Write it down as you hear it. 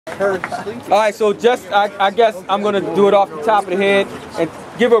right, so just, I guess I'm going to do it off the top of the head and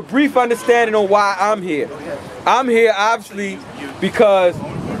give a brief understanding on why I'm here. I'm here obviously because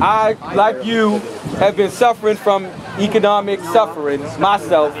I, like you, have been suffering from economic suffering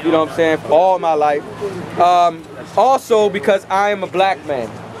myself, you know what I'm saying, for all my life. Also because I am a black man.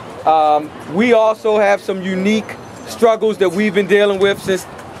 We also have some unique struggles that we've been dealing with since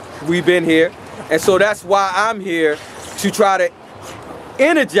we've been here. And so that's why I'm here, to try to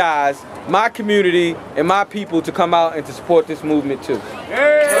energize my community and my people to come out and to support this movement too.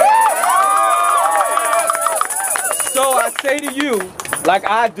 So I say to you, like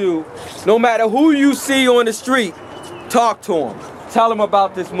I do, no matter who you see on the street, talk to them. Tell them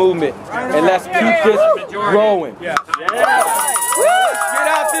about this movement, and let's keep this growing. Let's get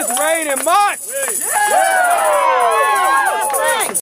out this rain and march!